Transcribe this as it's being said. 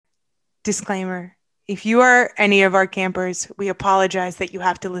Disclaimer. If you are any of our campers, we apologize that you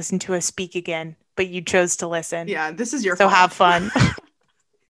have to listen to us speak again, but you chose to listen. Yeah, this is your So fault. have fun.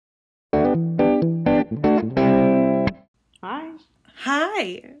 Hi,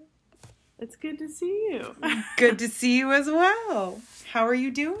 Hi. it's good to see you. Good to see you as well. How are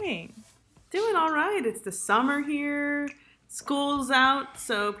you doing? Doing all right. It's the summer here. School's out,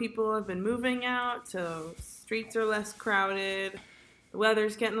 so people have been moving out, so streets are less crowded. The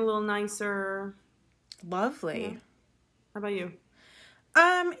weather's getting a little nicer. Lovely. Yeah. How about you?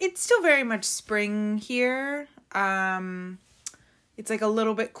 It's still very much spring here. It's like a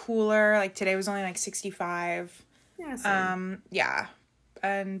little bit cooler. Like today was only like 65. Yeah, same. Yeah.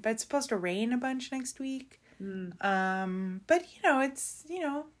 But it's supposed to rain a bunch next week. But it's,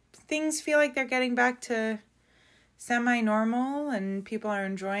 things feel like they're getting back to semi-normal and people are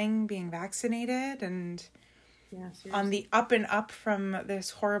enjoying being vaccinated and Yeah, seriously. on the up and up from this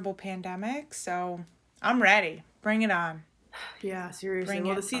horrible pandemic. So I'm ready. Bring it on. Yeah, seriously. Bring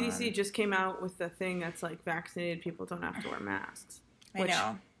Well, the it CDC on. just came out with the thing that's like vaccinated people don't have to wear masks. I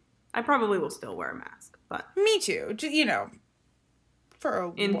know. I probably will still wear a mask, but Me too. For a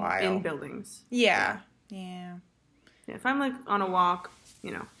while. in buildings. Yeah. Yeah, if I'm like on a walk,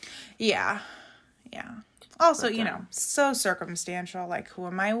 Yeah. Also, But, so circumstantial. Like, who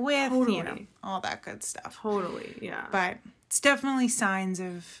am I with? Totally. All that good stuff. Totally, yeah. But it's definitely signs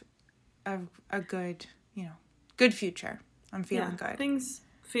of a good, good future. I'm feeling good. Things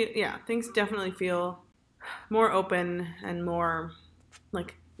definitely feel more open and more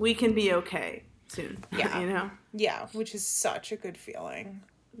like we can be okay soon. Yeah. Yeah, which is such a good feeling.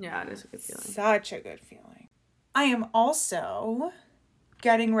 Yeah, it is a good feeling. Such a good feeling. I am also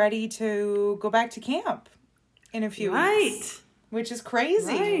getting ready to go back to camp in a few weeks. Which is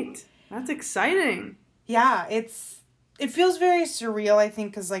crazy. Right. That's exciting. Yeah, it feels very surreal, I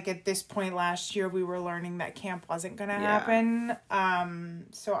think, because like at this point last year we were learning that camp wasn't going to happen. When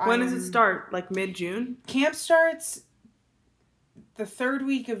does it start? Like mid-June? Camp starts the third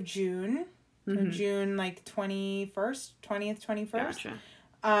week of June. Mm-hmm. Or June like 20th, 21st.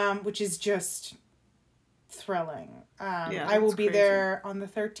 Gotcha. Which is just thrilling. Yeah, I will that's be crazy. there on the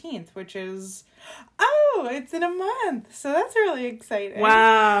 13th, which is it's in a month. So that's really exciting.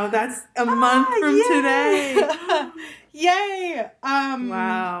 Wow, that's a month from today. Yay!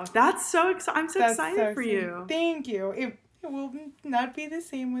 Wow, that's so exciting. I'm so That's excited so for exciting. you. Thank you. It will not be the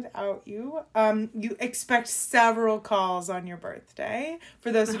same without you. You expect several calls on your birthday.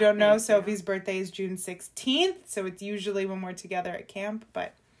 For those who don't know, Sophie's birthday is June 16th, so it's usually when we're together at camp,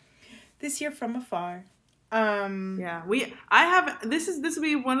 but this year from afar. Yeah, this will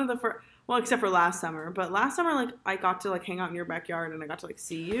be one of the first, well, except for last summer, but last summer, like, I got to, like, hang out in your backyard and I got to, like,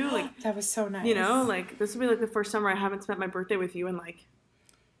 see you, like, that was so nice. Like, this will be, like, the first summer I haven't spent my birthday with you in, like,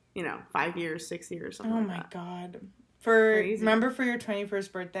 5 years, 6 years, something like that. Oh my God. Crazy. Remember for your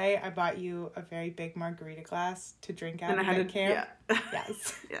 21st birthday, I bought you a very big margarita glass to drink out at camp? Yeah.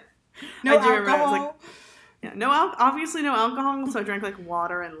 Yes. Yeah. No I do remember, alcohol. it was like, obviously no alcohol, so I drank, like,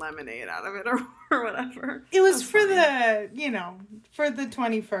 water and lemonade out of it or whatever. It was for funny. For the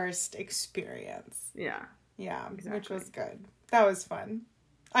 21st experience. Yeah. Yeah, Exactly. which was good. That was fun.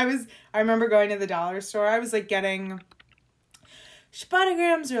 I remember going to the dollar store. I was like getting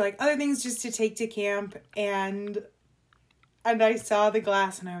spotograms or like other things just to take to camp, and I saw the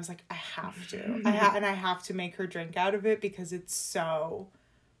glass and I was like, I have to. I have to make her drink out of it because it's so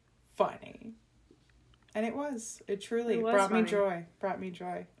funny. And it was. It truly brought me joy.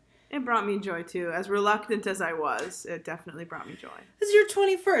 It brought me joy, too. As reluctant as I was, it definitely brought me joy. It's your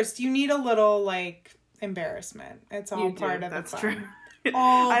 21st. You need a little, like, embarrassment. It's all part of the fun. That's true.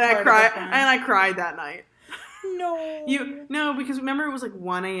 All and part of the fun. And I cried that night. No. No, because remember it was like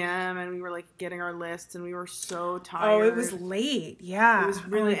 1 a.m. and we were like getting our lists and we were so tired. Oh, it was late. Yeah. It was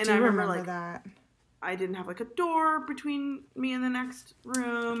really, I remember like that. I didn't have like a door between me and the next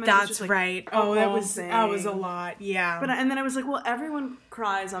room. And That's just, like, right. Oh, that was a lot. Yeah. But and then I was like, well, everyone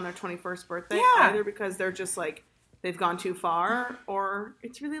cries on their 21st birthday, either because they're just like they've gone too far, or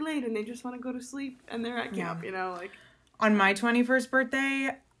it's really late and they just want to go to sleep and they're at camp. Like on my 21st birthday,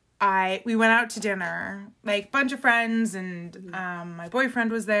 we went out to dinner, like bunch of friends, and my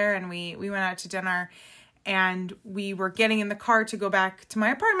boyfriend was there, and we went out to dinner. And we were getting in the car to go back to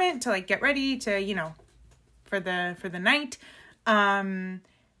my apartment to like get ready to, for the night. And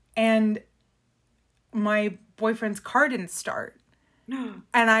my boyfriend's car didn't start. And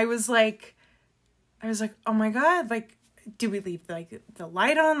I was like, oh my God, like, did we leave like the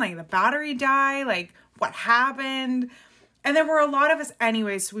light on? Like the battery die? Like what happened? And there were a lot of us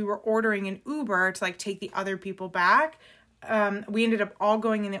anyway, so we were ordering an Uber to like take the other people back. we ended up all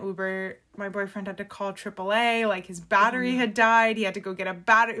going in the Uber. My boyfriend had to call AAA. Like, his battery had died. He had to go get a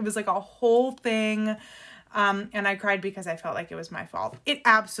battery. It was like a whole thing. And I cried because I felt like it was my fault. It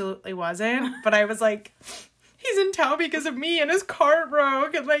absolutely wasn't. But I was like, he's in town because of me, and his car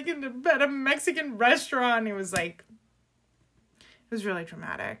broke, and like at a Mexican restaurant. It was like, it was really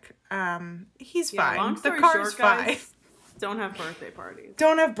dramatic. He's fine. Long The story car's short, guys, fine. don't have birthday parties.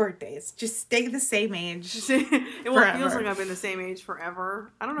 Don't have birthdays. Just stay the same age. It Forever. feels like I've been the same age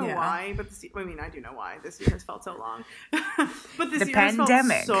forever. I don't know why, but I mean, I do know why. This year has felt so long. But this year has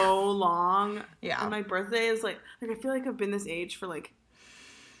felt so long. Yeah. And my birthday is like I feel like I've been this age for like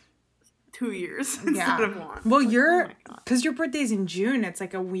 2 years instead of one. Well, like, because your birthday's in June, it's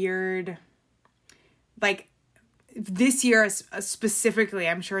like a weird, like, this year specifically,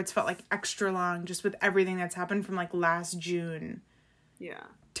 I'm sure it's felt like extra long just with everything that's happened from like last June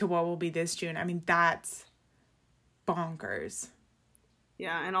to what will be this June. I mean, that's bonkers.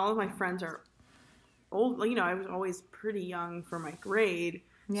 Yeah, and all of my friends are old. You know, I was always pretty young for my grade,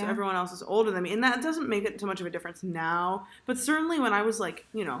 so everyone else is older than me. And that doesn't make it too much of a difference now. But certainly when I was like,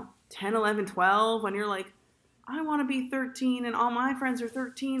 10, 11, 12, when you're like, I want to be 13 and all my friends are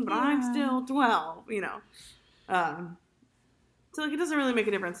 13, but I'm still 12, So like it doesn't really make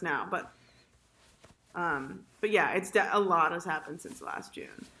a difference now, but yeah, it's a lot has happened since last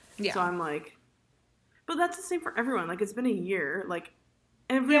June. Yeah. So I'm like, but that's the same for everyone. Like it's been a year. Like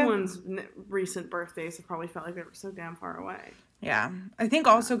everyone's recent birthdays have probably felt like they were so damn far away. Yeah, I think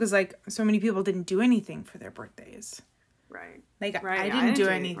also because like so many people didn't do anything for their birthdays. Right. Like I didn't do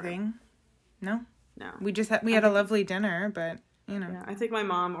anything. No. We just had a lovely dinner, but Yeah, I think my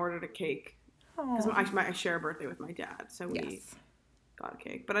mom ordered a cake. Because I share a birthday with my dad, so we got a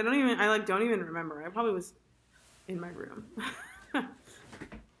cake. But I don't even remember. I probably was in my room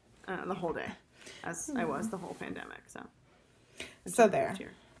the whole day, as I was the whole pandemic. So there.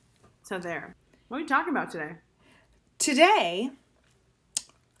 What are we talking about today? Today,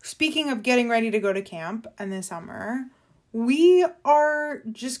 speaking of getting ready to go to camp in the summer, we are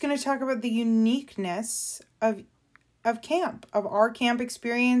just going to talk about the uniqueness of camp, of our camp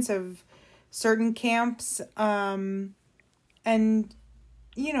experience, of certain camps, and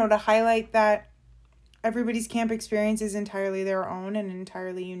to highlight that everybody's camp experience is entirely their own and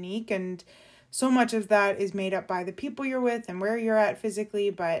entirely unique, and so much of that is made up by the people you're with and where you're at physically.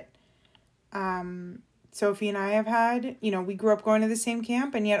 But Sophie and I have had, we grew up going to the same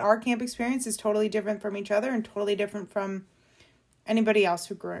camp, and yet our camp experience is totally different from each other and totally different from anybody else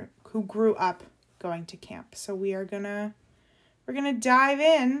who grew up going to camp. So we're gonna dive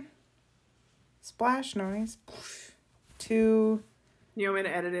in. Splash noise. To... You want me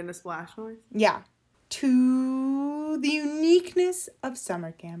to edit in a splash noise? Yeah. To the uniqueness of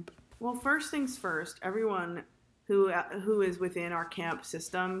summer camp. Well, first things first, everyone who is within our camp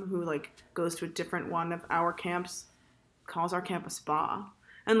system, who, like, goes to a different one of our camps, calls our camp a spa.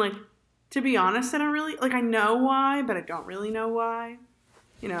 And, like, to be honest, I don't really... Like, I know why, but I don't really know why.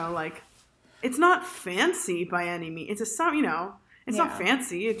 Like, it's not fancy by any means. It's not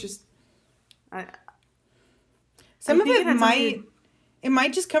fancy. It just... Some of it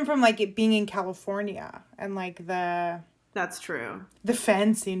might just come from like it being in California and like that's true, the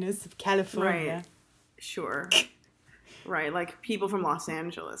fanciness of California. Right. Sure. Right, like people from Los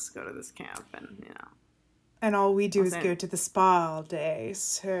Angeles go to this camp, and all we do is go to the spa all day.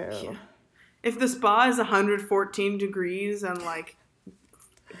 So if the spa is 114 degrees and like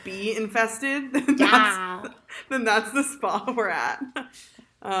bee infested, then that's the spa we're at.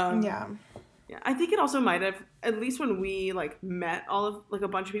 Yeah, I think it also might have, at least when we, like, met all of, like, a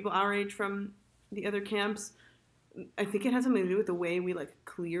bunch of people our age from the other camps, I think it had something to do with the way we, like,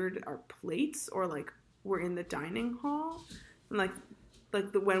 cleared our plates or, like, were in the dining hall. And,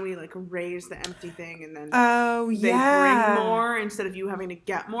 when we, like, raise the empty thing and then they bring more instead of you having to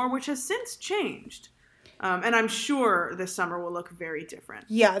get more, which has since changed. And I'm sure this summer will look very different.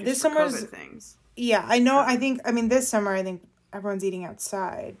 Yeah, this summer's... things. Yeah, I know, this summer, I think everyone's eating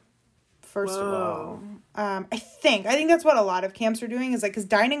outside. First of all, I think that's what a lot of camps are doing is like, because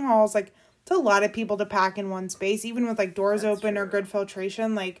dining halls, like, it's a lot of people to pack in one space, even with like doors open or good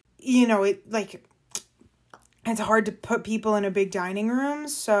filtration. Like, it's hard to put people in a big dining room.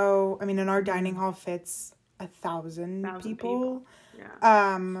 So, I mean, in our dining hall fits 1,000 people.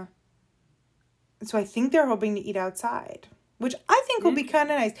 Yeah. So I think they're hoping to eat outside, which I think will be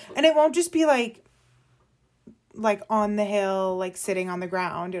kind of nice. And it won't just be like on the hill, like sitting on the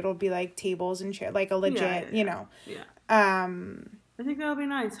ground. It'll be like tables and chairs, like a legit, Yeah. I think that'll be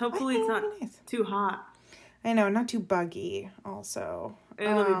nice. Hopefully it's not too hot. I know, not too buggy also.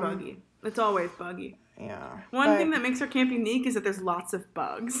 It'll be buggy. It's always buggy. Yeah. One thing that makes our camp unique is that there's lots of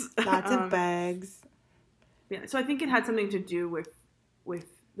bugs. Lots of bugs. Yeah, so I think it had something to do with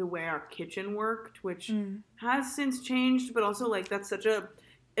the way our kitchen worked, which has since changed, but also like that's such a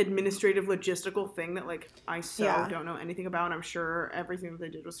administrative logistical thing that like I don't know anything about. I'm sure everything that they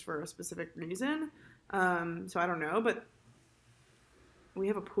did was for a specific reason. So I don't know, but we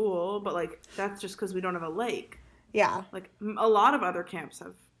have a pool, but like that's just because we don't have a lake. Yeah. Like a lot of other camps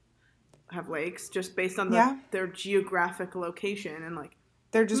have lakes just based on their geographic location, and like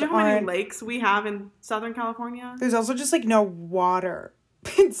they're just how many lakes we have in Southern California? There's also just like no water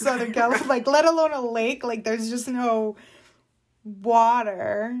in Southern California, like let alone a lake. Like there's just no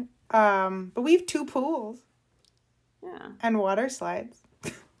water. But we have 2 pools. Yeah. And water slides.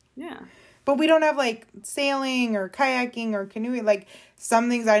 Yeah. But we don't have like sailing or kayaking or canoeing. Like some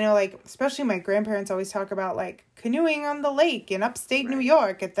things I know, like especially my grandparents always talk about like canoeing on the lake in upstate New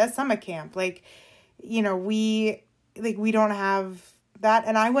York at that summer camp. Like, you know, we don't have that.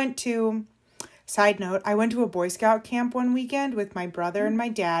 And I went to a Boy Scout camp one weekend with my brother and my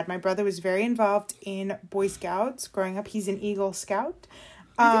dad. My brother was very involved in Boy Scouts growing up. He's an Eagle Scout.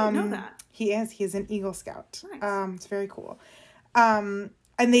 I didn't know that. He is an Eagle Scout. Nice. It's very cool. And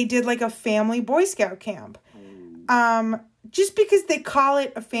they did like a family Boy Scout camp. Just because they call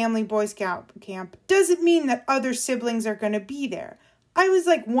it a family Boy Scout camp doesn't mean that other siblings are going to be there. I was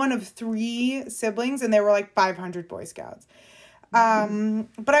like one of 3 siblings and there were like 500 Boy Scouts.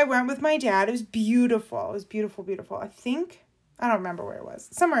 But I went with my dad. It was beautiful. It was beautiful, beautiful. I don't remember where it was.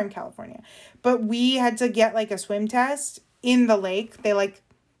 Somewhere in California. But we had to get like a swim test in the lake. They like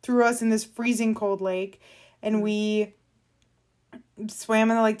threw us in this freezing cold lake and we swam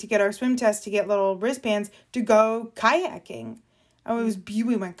in the lake to get our swim test to get little wristbands to go kayaking. And it was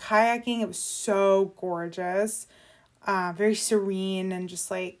we went kayaking. It was so gorgeous. Very serene and just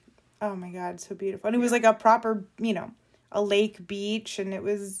like, oh my God, so beautiful. And it was like a proper, you know, a lake beach, and it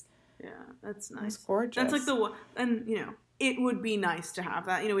was that's nice. It was gorgeous. That's like and you know, it would be nice to have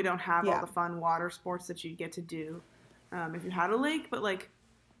that. You know, we don't have all the fun water sports that you get to do if you had a lake, but like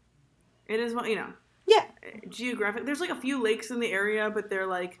it is, you know, geographic. There's like a few lakes in the area, but they're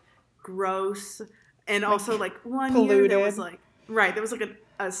like gross, and also like one polluted. year there was like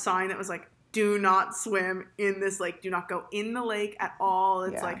a sign that was like, do not swim in this lake, do not go in the lake at all.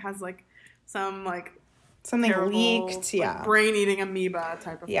 It's like has like some like something terrible, leaked, like brain-eating amoeba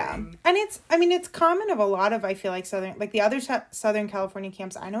type of thing. And it's common of a lot of, I feel like the other Southern California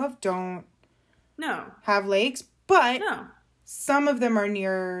camps I know of don't have lakes, but some of them are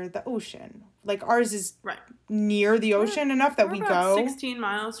near the ocean. Like ours is near the ocean enough that we go 16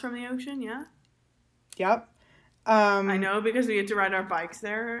 miles from the ocean. Yep. I know because we get to ride our bikes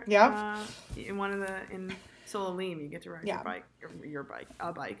there. Yep. In Sololim, you get to ride a bike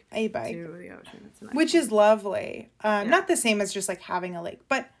to the ocean. It's nice. Which is lovely. Not the same as just like having a lake,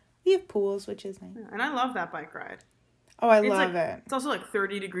 but we have pools, which is nice. Yeah, and I love that bike ride. Oh, I love it. It's also like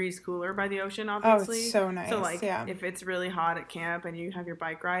 30 degrees cooler by the ocean, obviously. Oh, it's so nice. So like, if it's really hot at camp and you have your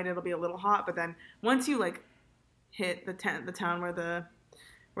bike ride, it'll be a little hot. But then once you like hit the town where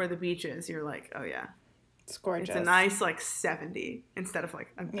the beach is, you're like, oh yeah, it's gorgeous. It's a nice like 70 instead of like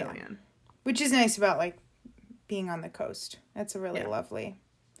a billion. Which is nice about like being on the coast. That's a really lovely.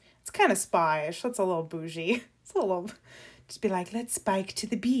 It's kind of spa-ish. That's a little bougie. It's a little, just be like, let's bike to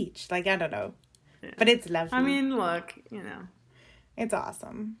the beach. Like, I don't know. Yeah. But it's lovely. I mean, look, you know. It's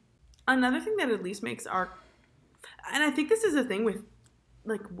awesome. Another thing that at least makes and I think this is a thing with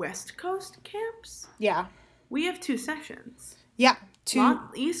like West Coast camps. Yeah. We have 2 sessions. Yeah. 2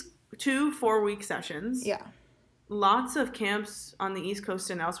 4-week sessions. Yeah. Lots of camps on the East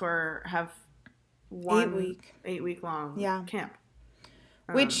Coast and elsewhere have 8 week long camp.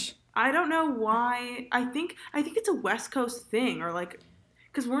 Which I don't know why. I think it's a West Coast thing, or like,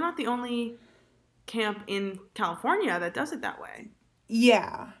 because we're not the only camp in California that does it that way.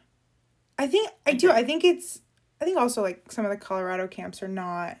 Yeah. I think also like some of the Colorado camps are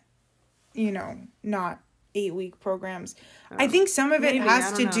not, not 8-week programs. I think some of it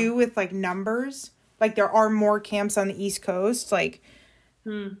has to do with like numbers. Like there are more camps on the East Coast, like,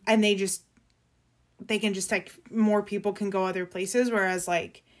 and they can just like more people can go other places. Whereas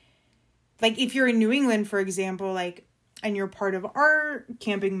like if you're in New England, for example, like, and you're part of our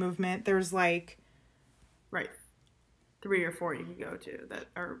camping movement, there's like, 3 or 4 you can go to that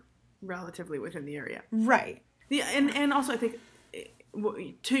are relatively within the area. Right. Yeah. And also I think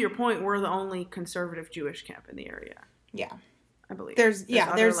to your point, we're the only conservative Jewish camp in the area. Yeah. I believe. There's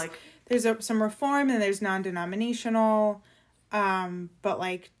some reform and there's non-denominational, but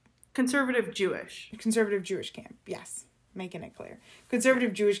like conservative Jewish camp. Yes. making it clear.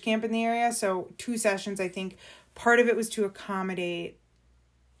 Conservative Jewish camp in the area, so 2 sessions, I think. Part of it was to accommodate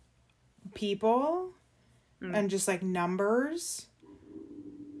people and just, like, numbers.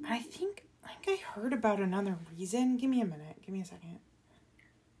 I think I heard about another reason. Give me a minute. Give me a second.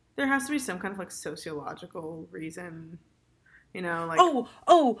 There has to be some kind of, like, sociological reason, you know, like...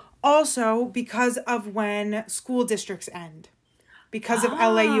 Also, because of when school districts end. Because of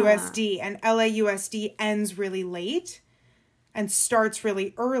LAUSD. And LAUSD ends really late and starts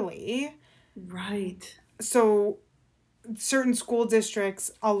really early. Right. So certain school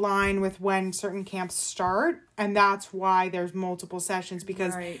districts align with when certain camps start, and that's why there's multiple sessions,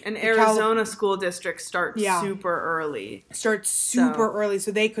 because and Arizona school districts start super early. Early,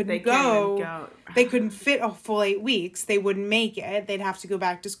 so they couldn't go. They couldn't fit a full 8 weeks. They wouldn't make it. They'd have to go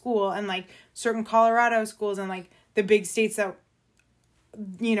back to school. And like certain Colorado schools and like the big states that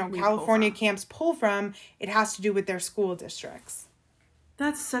California camps pull from, it has to do with their school districts.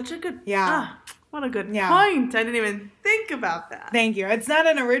 That's such a good what a good point. I didn't even think about that. Thank you. It's not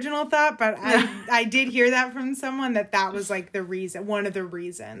an original thought, but I did hear that from someone that was like the reason, one of the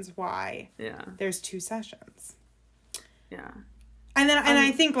reasons why there's 2 sessions. Yeah. And then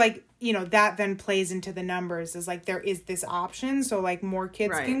I think like, that then plays into the numbers is like there is this option. So like more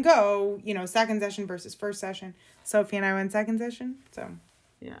kids can go, second session versus first session. Sophie and I went second session. So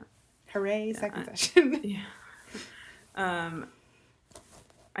hooray, second session.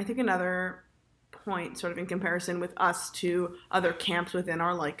 I think another point sort of in comparison with us to other camps within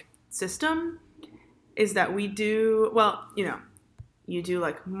our like system is that we do, you do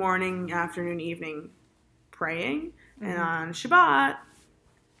like morning, afternoon, evening praying. And on Shabbat,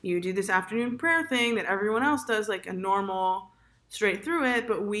 you do this afternoon prayer thing that everyone else does, like a normal straight through it,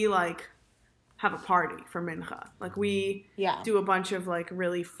 but we like have a party for Mincha. Like we do a bunch of like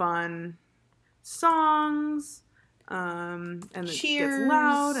really fun songs, and it gets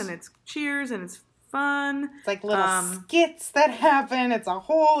loud and it's cheers and it's fun. It's like little skits that happen. It's a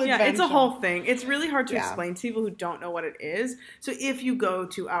whole adventure. Yeah, it's a whole thing. It's really hard to explain to people who don't know what it is. So if you go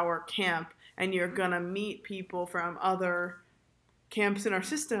to our camp and you're gonna meet people from other camps in our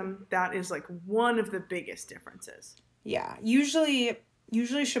system, that is like one of the biggest differences. Yeah. Usually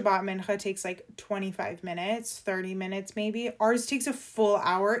Shabbat Mincha takes like 25 minutes, 30 minutes maybe. Ours takes a full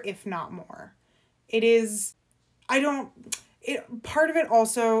hour, if not more. Part of it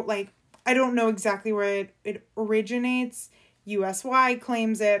also, like, I don't know exactly where it originates. USY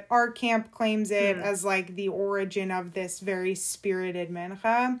claims it. Our camp claims it as like the origin of this very spirited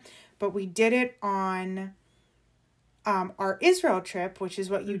Mincha. But we did it on our Israel trip, which is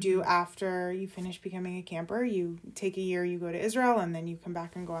what you do after you finish becoming a camper. You take a year, you go to Israel, and then you come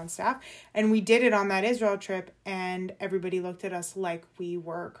back and go on staff. And we did it on that Israel trip, and everybody looked at us like we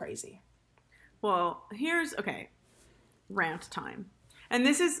were crazy. Well, rant time. And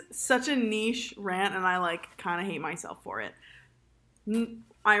this is such a niche rant, and I like kind of hate myself for it.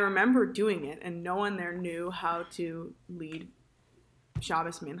 I remember doing it, and no one there knew how to lead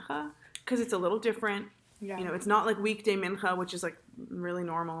Shabbos Mincha, because it's a little different. Yeah. It's not like weekday Mincha, which is like really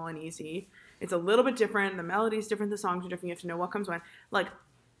normal and easy. It's a little bit different. The melody's different. The songs are different. You have to know what comes when. Like,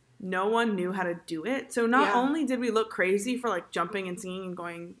 no one knew how to do it. So not only did we look crazy for like jumping and singing and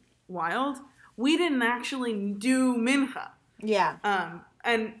going wild, we didn't actually do Mincha. Yeah.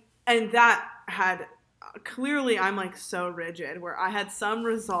 And that had clearly, I'm like so rigid, where I had some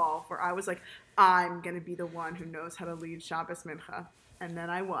resolve where I was like, I'm gonna be the one who knows how to lead Shabbos Mincha, and then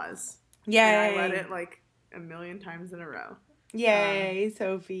I was. Yay! And I led it like a million times in a row. Yay,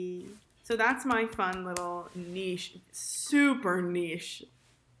 Sophie! So that's my fun little niche, super niche,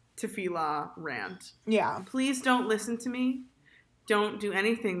 tefillah rant. Yeah. Please don't listen to me. Don't do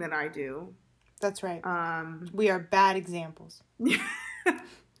anything that I do. That's right. We are bad examples.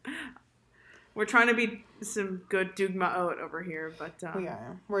 We're trying to be some good dugmaot over here, but we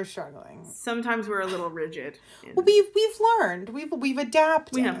are. We're struggling. Sometimes we're a little rigid. Well, we've learned. We've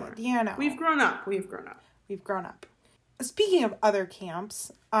adapted. We have learned. Yeah, We've grown up. Speaking of other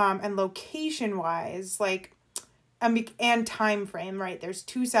camps, and location wise, like, and time frame, right? There's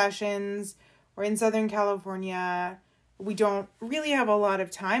 2 sessions. We're in Southern California. We don't really have a lot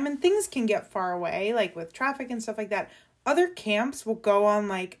of time, and things can get far away, like with traffic and stuff like that. Other camps will go on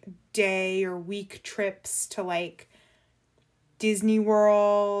like day or week trips to like Disney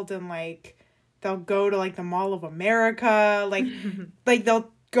World, and like they'll go to like the Mall of America, like like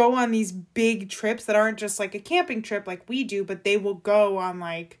they'll go on these big trips that aren't just like a camping trip like we do, but they will go on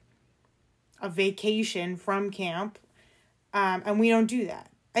like a vacation from camp, and we don't do that.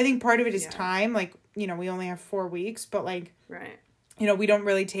 I think part of it is time, like, we only have 4 weeks, but like, right, we don't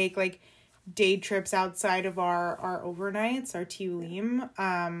really take like day trips outside of our overnights, our Tiulim.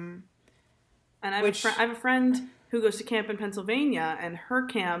 And I have a friend who goes to camp in Pennsylvania, and her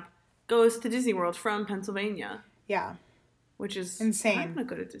camp goes to Disney World from Pennsylvania. Yeah. Which is insane. I'm gonna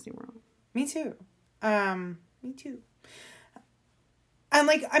go to Disney World. Me too. Me too. And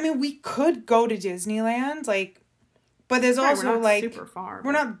like, I mean, we could go to Disneyland, like, but there's also we're not like super far.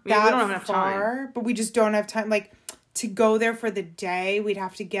 We're not we don't have that enough far, time. but we just don't have time. Like, to go there for the day, we'd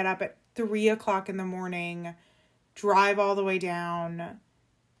have to get up at 3:00 in the morning, drive all the way down,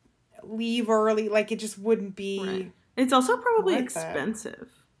 leave early. Like, it just wouldn't be. Right. It's also probably expensive.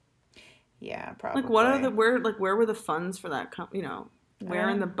 Yeah, probably. Like, what are where were the funds for that? Where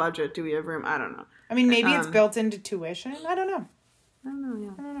in the budget do we have room? I don't know. I mean, maybe it's built into tuition. I don't know. I don't know.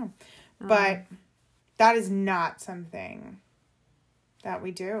 Yeah. I don't know. But that is not something that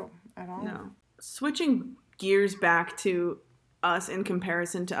we do at all. No. Switching gears back to us in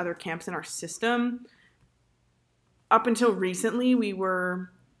comparison to other camps in our system. Up until recently, we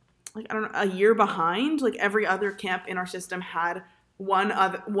were like, I don't know, a year behind. Like, every other camp in our system had one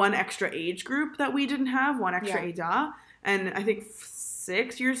extra age group that we didn't have, one extra Ada. And I think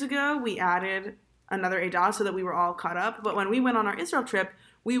 6 years ago, we added another Ada so that we were all caught up. But when we went on our Israel trip,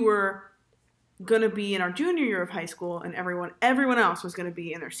 we were going to be in our junior year of high school, and everyone else was going to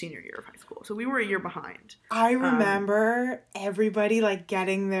be in their senior year of high school. So we were a year behind. I remember everybody like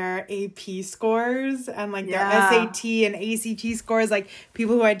getting their AP scores and like their SAT and ACT scores, like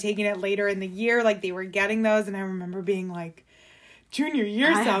people who had taken it later in the year, like they were getting those. And I remember being like, junior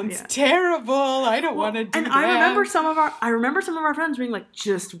year sounds terrible. I don't want to do that. And I remember some of our friends being like,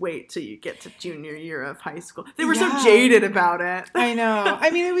 just wait till you get to junior year of high school. They were so jaded about it. I know. I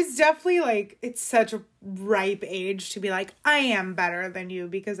mean, it was definitely like, it's such a ripe age to be like, I am better than you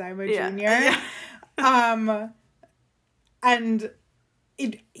because I'm a junior. Yeah. And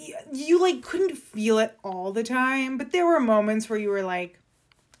you like couldn't feel it all the time, but there were moments where you were like,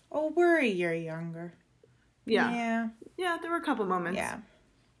 oh, we're a year younger. Yeah. Yeah, there were a couple moments. Yeah.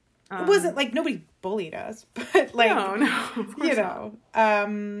 It wasn't like nobody bullied us, but like, no,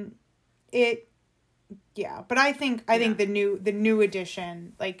 but I think the new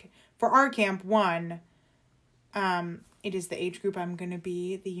addition, like for our camp it is the age group I'm going to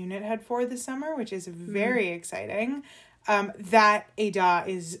be the unit head for this summer, which is very exciting. That Ada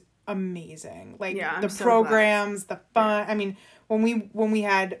is amazing. Like the programs, the fun. I mean, when we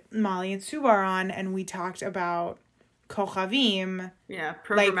had Molly and Subar on and we talked about Kochavim. Yeah,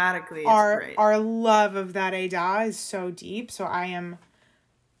 programmatically, like, it's great. Our love of that Ada is so deep. So I'm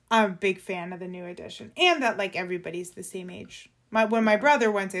a big fan of the new edition. And that, like, everybody's the same age. When my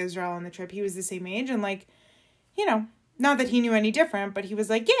brother went to Israel on the trip, he was the same age. And, like, you know, not that he knew any different, but he was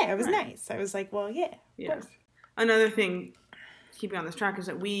like, yeah, it was nice. I was like, well, yeah, of course. Another thing, keeping on this track, is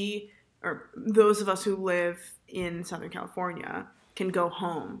that those of us who live in Southern California can go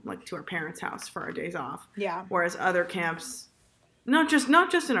home, like, to our parents' house for our days off. Yeah. Whereas other camps, not just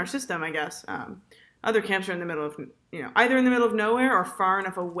in our system, I guess, other camps are in the middle of, either in the middle of nowhere or far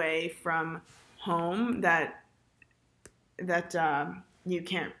enough away from home that you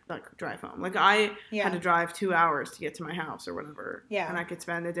can't, like, drive home. Like, I had to drive 2 hours to get to my house or whatever. Yeah. And I could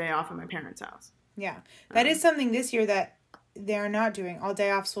spend the day off at my parents' house. Yeah. That is something this year that they're not doing. All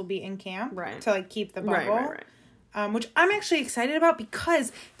day offs will be in camp. Right. To, like, keep the bubble. Right. Which I'm actually excited about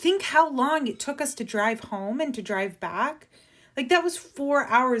because think how long it took us to drive home and to drive back. Like, that was 4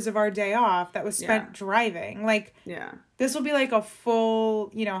 hours of our day off that was spent driving. Like, this will be like a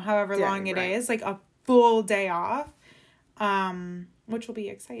full, however long it is, like a full day off, which will be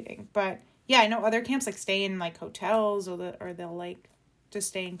exciting. But yeah, I know other camps like stay in like hotels or they'll like just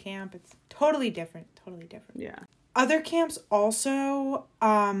stay in camp. It's totally different. Yeah. Other camps also,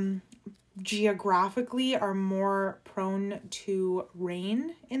 geographically are more prone to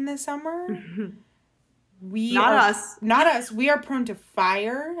rain in the summer. Not us. We are prone to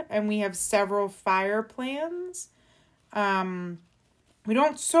fire, and we have several fire plans. We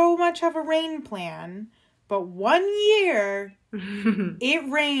don't so much have a rain plan, but one year it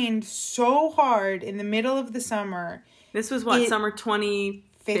rained so hard in the middle of the summer. This was summer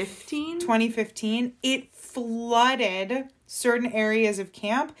 2015? 2015. It flooded certain areas of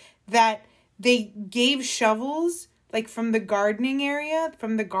camp that they gave shovels, like from the gardening area,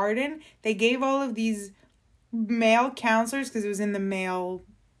 from the garden. They gave all of these male counselors, because it was in the male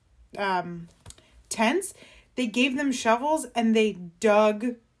tents, they gave them shovels and they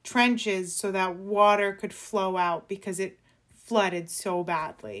dug trenches so that water could flow out because it flooded so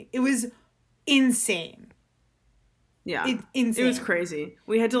badly. It was insane. Yeah. Insane. It was crazy.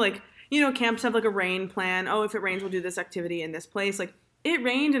 We had to, like, camps have like a rain plan. Oh, if it rains, we'll do this activity in this place. Like, it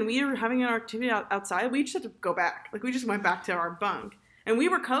rained and we were having an activity outside. We just had to go back. Like, we just went back to our bunk. And we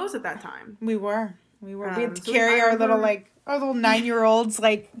were co's at that time. We were. We had to So carry I our remember- little 9-year-olds,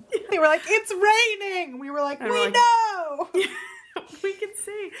 like, they were like, it's raining! We were like, And we we're like- know! We can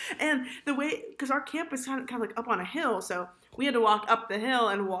see. And the way, because our camp was kind of like up on a hill, so we had to walk up the hill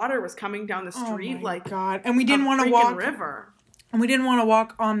and water was coming down the street Oh my like God. And we didn't a want to freaking walk. river. And we didn't want to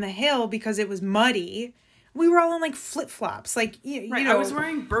walk on the hill because it was muddy. We were all in like flip-flops. Like, you Right, know. I was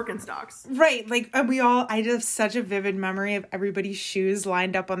wearing Birkenstocks. Right, like I just have such a vivid memory of everybody's shoes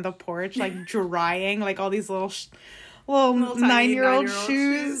lined up on the porch, like drying, like all these little Little tiny 9-year-old 9-year-old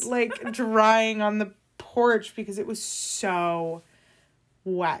shoes, shoes. like drying on the porch because it was so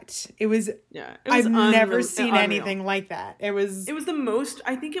wet. It was, Yeah, it was I've never unreal- seen unreal. anything like that. It was the most.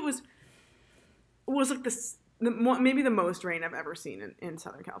 I think it was like maybe the most rain I've ever seen in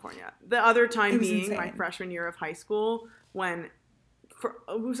Southern California. The other time It was being my insane. freshman year of high school when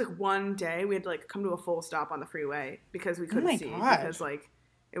it was like one day we had to like come to a full stop on the freeway because we couldn't my see God. because like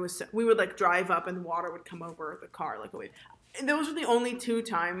it was we would like drive up and water would come over the car like and those were the only 2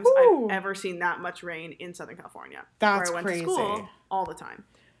 times Ooh. I've ever seen that much rain in Southern California. That's where I went crazy. to school all the time,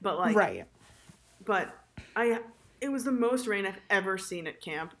 but like right. but it was the most rain I've ever seen at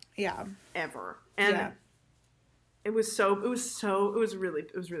camp Yeah. ever. And Yeah. it was really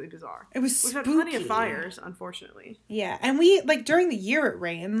bizarre. It was We've had plenty of spooky. fires, unfortunately. Yeah, and we, like, during the year it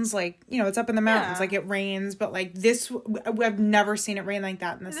rains, like, you know, it's up in the mountains, Yeah. like, it rains, but, like, I've never seen it rain like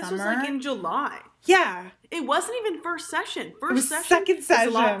that in the This summer. was like in July. Yeah, It wasn't even first session. First was session second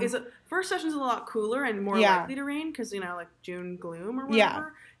session. First session's a lot cooler and more Yeah. likely to rain because, you know, like June gloom or whatever. Yeah.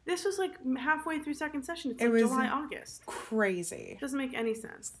 This was like halfway through second session. It's It like was- July, August. crazy. Doesn't make any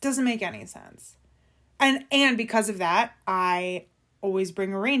sense. Doesn't make any sense. And because of that, I always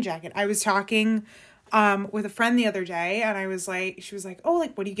bring a rain jacket. I was talking with a friend the other day, and she was like, oh,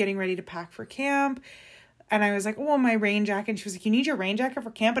 like, what are you getting ready to pack for camp? And I was like, oh, my rain jacket. And she was like, you need your rain jacket for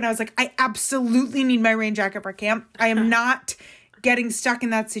camp? And I was like, I absolutely need my rain jacket for camp. I am not getting stuck in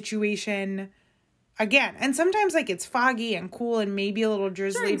that situation again. And sometimes, like, it's foggy and cool and maybe a little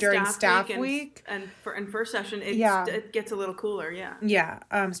drizzly during staff week. And in first session, Yeah. it gets a little cooler, yeah. Yeah.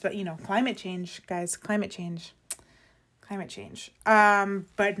 But you know, climate change, guys, climate change.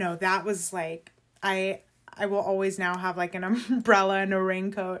 But no, that was like, I will always now have like an umbrella and a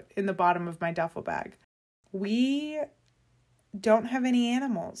raincoat in the bottom of my duffel bag. We don't have any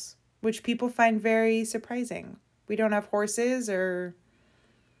animals, which people find very surprising. We don't have horses or,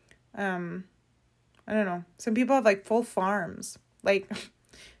 I don't know. Some people have like full farms, like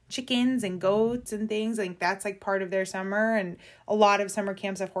chickens and goats and things. Like that's like part of their summer. And a lot of summer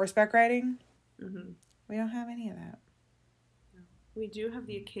camps have horseback riding. Mm-hmm. We don't have any of that. We do have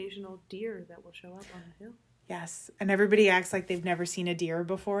the occasional deer that will show up on the hill. Yes. And everybody acts like they've never seen a deer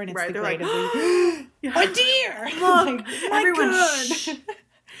before. And it's Right, the they're like, greatest. Yeah. A deer! Look, my everyone, God. shh.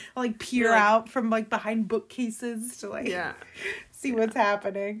 I'll like peer You're like- out from like behind bookcases to like Yeah. see what's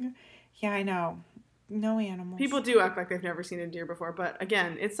happening. Yeah, I know. No animals. People do act like they've never seen a deer before, but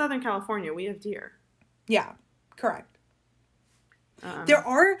again, it's Southern California. We have deer. Yeah, correct.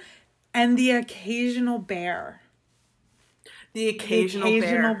 There And the occasional bear. the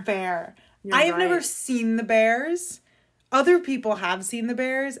occasional bear. You're I have never right. seen the bears. Other people have seen the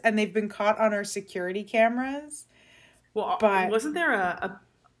bears, and they've been caught on our security cameras. Well, but- wasn't there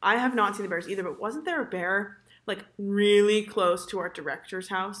I have not seen the bears either, but wasn't there a bear like really close to our director's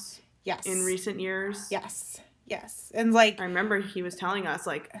house Yes. in recent years? Yes. And like, I remember he was telling us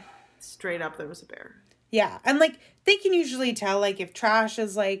like straight up there was a bear. yeah. And like, they can usually tell like if trash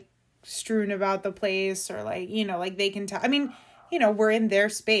is like strewn about the place or like, you know, like they can tell. I mean, you know, we're in their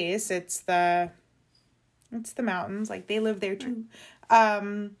space. It's the mountains. Like they live there too.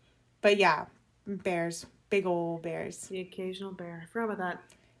 But yeah, bears, big old bears. The occasional bear. I forgot about that.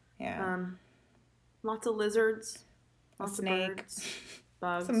 Yeah. Lots of lizards. Lots snake. of birds.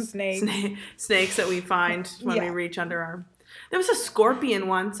 Bugs. Some snakes. Snakes that we find when we Yeah. reach under our... There was a scorpion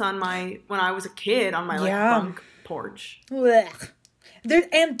once when I was a kid on my like Yeah. bunk porch. Blech.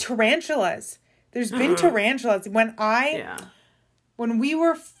 And tarantulas. There's been tarantulas. When we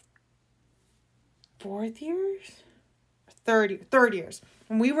were fourth years? Third years.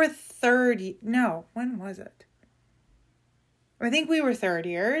 When we were when was it? I think we were third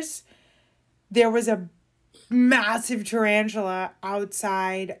years. There was a massive tarantula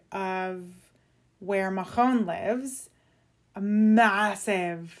outside of where Mahone lives. A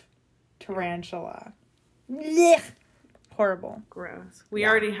massive tarantula. Blech. Horrible. Gross. We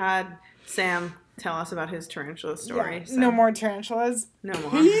already had Sam tell us about his tarantula story. Yeah, so no more tarantulas. No more.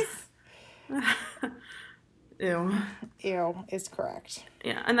 Please. Ew. Ew is correct.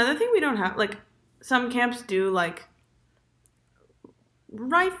 Yeah. Another thing we don't have, like, some camps do, like,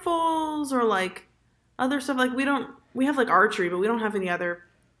 rifles or, like, other stuff. Like, we have, like, archery, but we don't have any other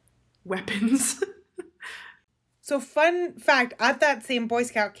weapons. So fun fact, at that same Boy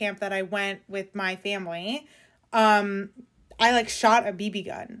Scout camp that I went with my family, I like shot a BB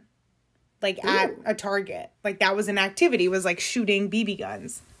gun, like at a target. Like that was an activity, was like shooting BB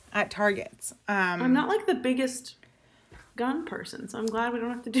guns at targets. I'm not like the biggest gun person, so I'm glad we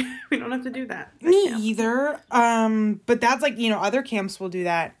don't have to do that. Me either. But that's like, other camps will do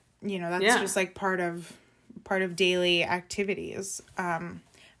that. That's just like part of daily activities.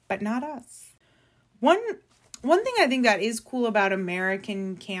 But not us. One thing I think that is cool about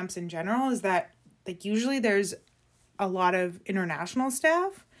American camps in general is that, like, usually there's a lot of international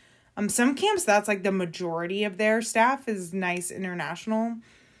staff. Some camps, that's, like, the majority of their staff is nice international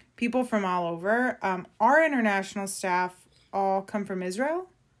people from all over. Our international staff all come from Israel,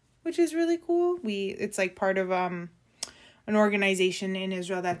 which is really cool. It's, like, part of an organization in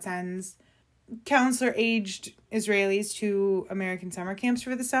Israel that sends counselor-aged Israelis to American summer camps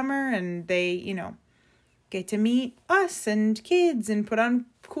for the summer, and they, get to meet us and kids and put on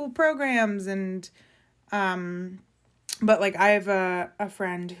cool programs. And but like I have a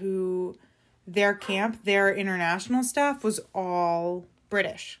friend who their international staff was all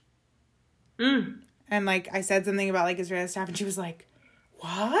British. And like I said something about like Israeli staff and she was like,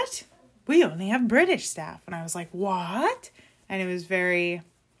 what? We only have British staff. And I was like, what? And it was very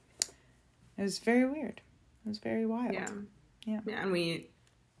weird. It was very wild. Yeah, and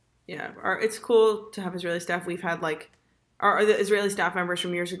it's cool to have Israeli staff. We've had like the Israeli staff members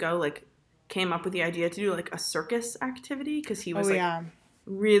from years ago like came up with the idea to do like a circus activity because he was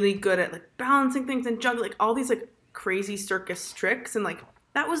really good at like balancing things and juggling like all these like crazy circus tricks, and like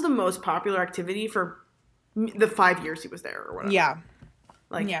that was the most popular activity for the 5 years he was there or whatever.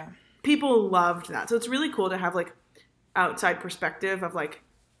 People loved that. So it's really cool to have like outside perspective of like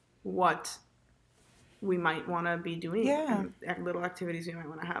what we might want to be doing and little activities we might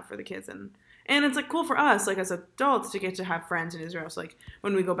want to have for the kids, and it's like cool for us like as adults to get to have friends in Israel. So like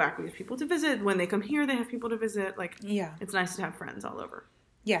when we go back we have people to visit, when they come here they have people to visit, like it's nice to have friends all over.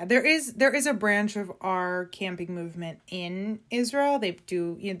 There is a branch of our camping movement in Israel. They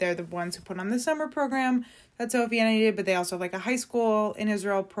do, they're the ones who put on the summer program that Sophie and I did, but they also have like a high school in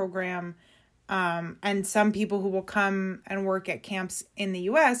Israel program. And some people who will come and work at camps in the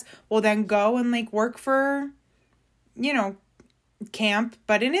U.S. will then go and like work for, camp,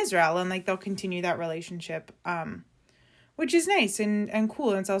 but in Israel, and like they'll continue that relationship, which is nice and cool.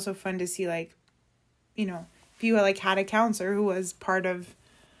 And it's also fun to see like, if you like had a counselor who was part of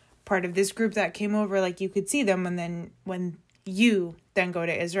this group that came over, like you could see them, and then when you then go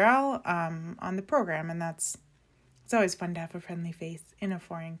to Israel, on the program, and it's always fun to have a friendly face in a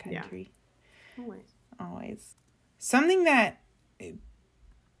foreign country. Yeah. Always. Something that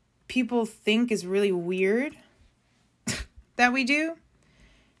people think is really weird that we do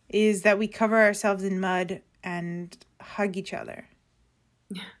is that we cover ourselves in mud and hug each other.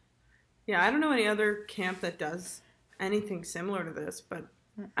 Yeah, I don't know any other camp that does anything similar to this, but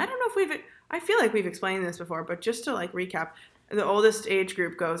I don't know if I feel like we've explained this before, but just to like recap, the oldest age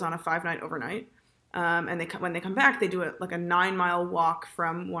group goes on a 5-night overnight. And when they come back, they do like a 9-mile walk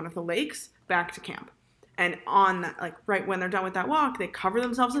from one of the lakes back to camp. And on that, like right when they're done with that walk, they cover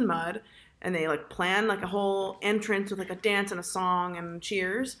themselves in mud and they like plan like a whole entrance with like a dance and a song and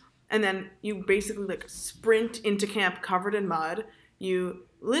cheers. And then you basically like sprint into camp covered in mud. You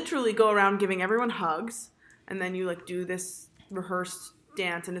literally go around giving everyone hugs, and then you like do this rehearsed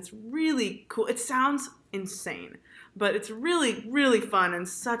dance, and it's really cool. It sounds insane, but it's really, really fun and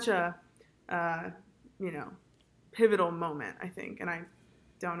such a pivotal moment, I think, and I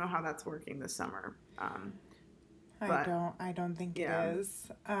don't know how that's working this summer. I don't think it is.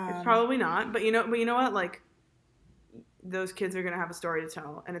 It's probably not, but you know what? Like, those kids are gonna have a story to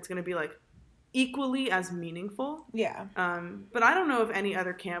tell, and it's gonna be like equally as meaningful. Yeah. But I don't know of any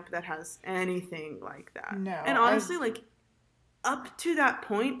other camp that has anything like that. No. And honestly, like, up to that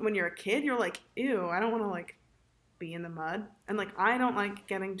point when you're a kid, you're like, ew, I don't want to like be in the mud, and like I don't like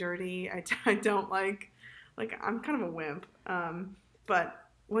getting dirty. I don't like I'm kind of a wimp. But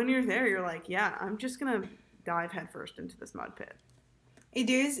when you're there, you're like, yeah, I'm just gonna dive headfirst into this mud pit.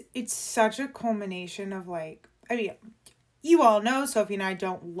 It's such a culmination of like, I mean, you all know Sophie and I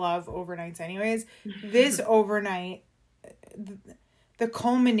don't love overnights anyways. This overnight, the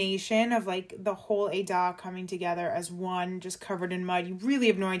culmination of like the whole Ada coming together as one, just covered in mud. You really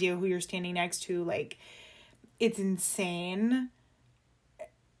have no idea who you're standing next to. Like, it's insane.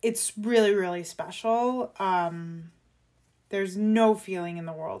 it's really, really special. There's no feeling in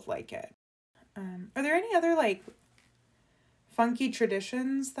the world like it. Are there any other, like, funky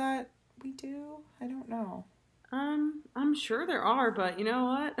traditions that we do? I don't know. I'm sure there are, but you know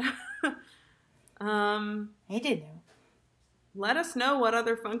what? I didn't know. Let us know what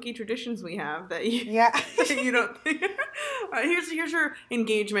other funky traditions we have that you, Yeah. that you don't think. All right, here's your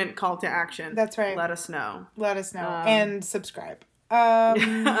engagement call to action. That's right. Let us know. Let us know. And subscribe.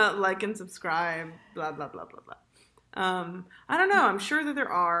 Like and subscribe, blah, blah, blah, blah, blah. I don't know. I'm sure that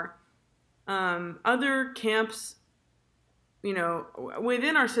there are other camps, you know,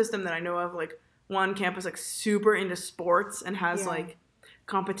 within our system that I know of. Like, one camp is, like, super into sports and has, like,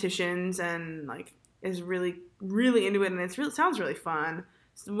 competitions and, like, is really, really into it. And it sounds really fun.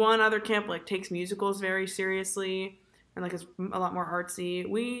 One other camp, like, takes musicals very seriously and, like, is a lot more artsy.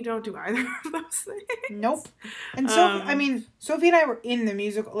 We don't do either of those things. Nope. And Sophie and I were in the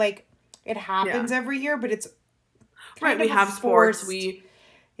musical. Like, it happens every year, but it's right. We have sports. It's a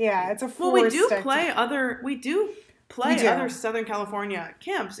forced. Well, we do play other Southern California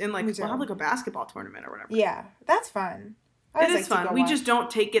camps in, like, we'll have, like, a basketball tournament or whatever. Yeah, that's fun. It is fun. We just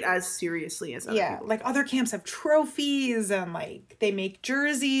don't take it as seriously as other people. Like, other camps have trophies and, like, they make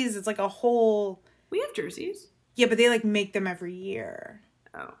jerseys. It's like a whole. We have jerseys. Yeah, but they, like, make them every year.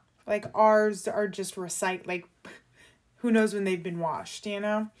 Oh. Like, ours are just recycled. Like, who knows when they've been washed, you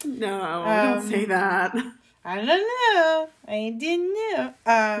know? No, don't say that. I don't know. I didn't know.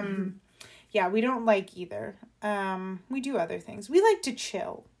 Yeah, we don't like either. We do other things. We like to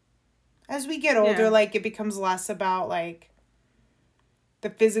chill. As we get older, like, it becomes less about, like, the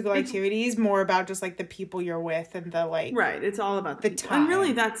physical activities, more about just, like, the people you're with and the, like... Right, it's all about the time. And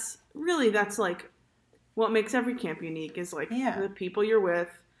really, that's, like, what makes every camp unique is, like, the people you're with,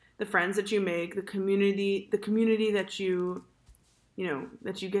 the friends that you make, the community that you know,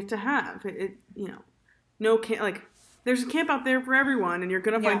 that you get to have. It you know, no camp, like, there's a camp out there for everyone, and you're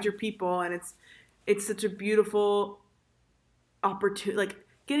going to find your people, and it's such a beautiful opportunity, like,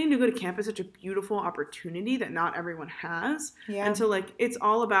 getting to go to camp is such a beautiful opportunity that not everyone has. Yeah. And so, like, it's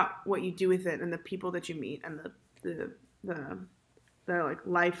all about what you do with it and the people that you meet and the like,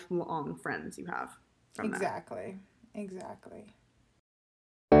 lifelong friends you have from that. Exactly.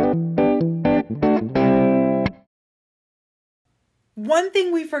 One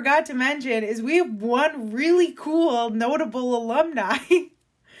thing we forgot to mention is we have one really cool, notable alumni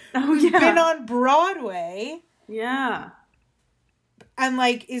who's been on Broadway. Yeah. And,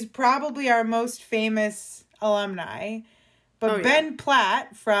 like, is probably our most famous alumni. But Ben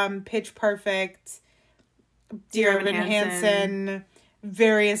Platt from Pitch Perfect, Dear Evan Hansen,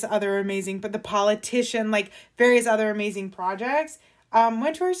 various other amazing, but The Politician, like, various other amazing projects,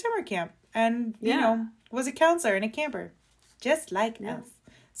 went to our summer camp. And, you know, was a counselor and a camper. Just like us.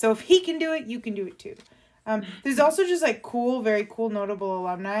 So if he can do it, you can do it too. There's also just, like, very cool, notable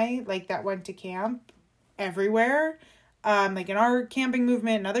alumni, like, that went to camp everywhere. Like, in our camping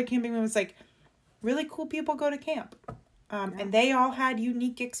movement and other camping movements, like, really cool people go to camp. And they all had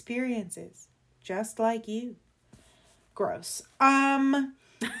unique experiences, just like you. Gross. That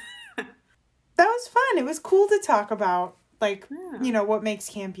was fun. It was cool to talk about, like, you know, what makes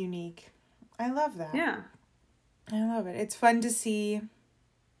camp unique. I love that. Yeah. I love it. It's fun to see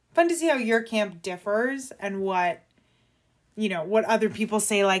how your camp differs and what, you know, what other people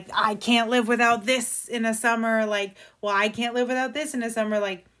say, like, I can't live without this in a summer. Like, well, I can't live without this in a summer.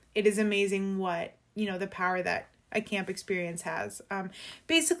 Like, it is amazing what, you know, the power that a camp experience has.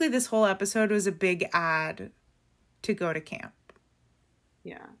 Basically, this whole episode was a big ad to go to camp.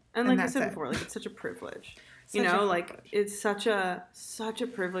 Yeah. And like I said before, like, it's such a privilege. You know, like, it's such a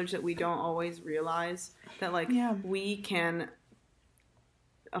privilege that we don't always realize that, like, we can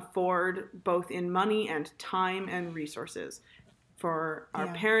afford both in money and time and resources for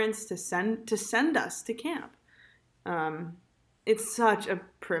our parents to send us to camp. It's such a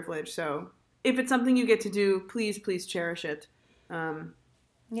privilege. So if it's something you get to do, please cherish it.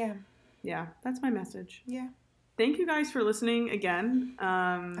 Yeah, that's my message. Yeah. Thank you guys for listening again.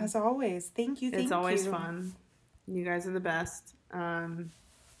 As always, thank you. It's always fun. You guys are the best.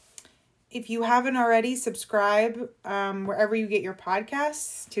 If you haven't already, subscribe wherever you get your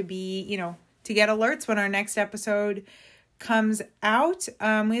podcasts to be, you know, to get alerts when our next episode comes out.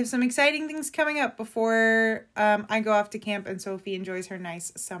 We have some exciting things coming up before I go off to camp and Sophie enjoys her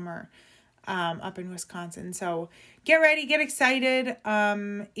nice summer up in Wisconsin. So get ready, get excited.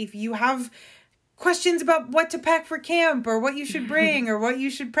 If you have questions about what to pack for camp or what you should bring or what you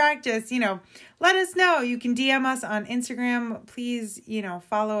should practice, you know, let us know. You can DM us on Instagram. Please, you know,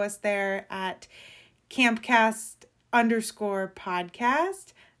 follow us there at campcast_podcast.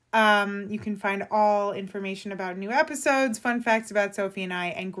 You can find all information about new episodes, fun facts about Sophie and I,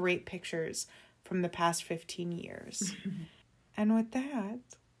 and great pictures from the past 15 years. And with that,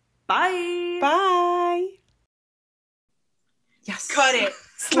 bye. Bye. Yes. Cut it.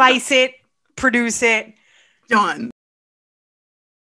 Slice it. Produce it. Done.